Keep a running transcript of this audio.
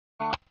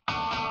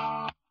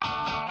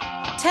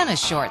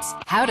Tennis shorts,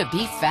 how to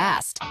be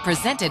fast.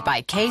 Presented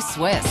by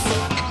KSwiss.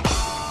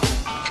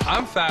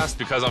 I'm fast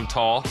because I'm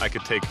tall. I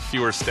could take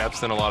fewer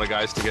steps than a lot of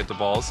guys to get to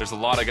balls. There's a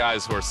lot of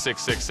guys who are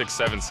 6'6",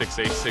 6'7",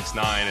 6'8",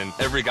 6'9", and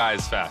every guy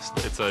is fast.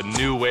 It's a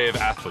new wave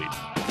athlete.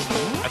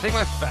 I think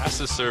my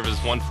fastest serve is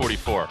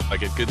 144. I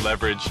get good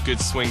leverage,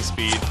 good swing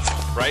speed.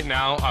 Right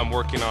now, I'm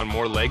working on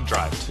more leg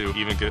drive to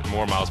even get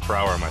more miles per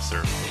hour on my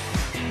serve.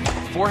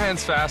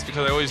 Forehand's fast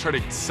because I always try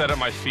to set up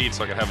my feet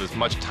so I can have as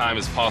much time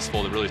as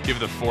possible to really give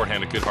the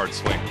forehand a good hard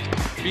swing.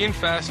 Being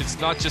fast, it's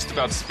not just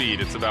about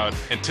speed, it's about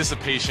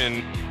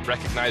anticipation,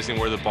 recognizing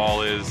where the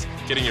ball is,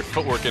 getting your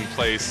footwork in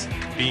place,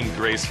 being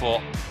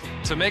graceful.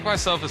 To make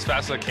myself as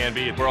fast as I can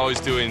be, we're always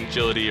doing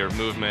agility or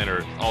movement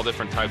or all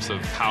different types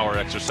of power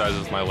exercises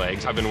with my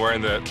legs. I've been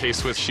wearing the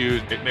KSwiss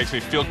shoe. It makes me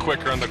feel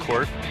quicker on the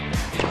court.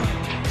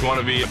 If you want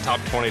to be a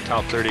top 20,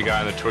 top 30 guy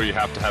on the tour, you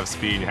have to have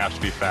speed and you have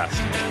to be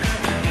fast.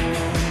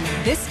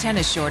 This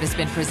tennis short has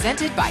been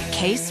presented by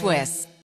KSwiss.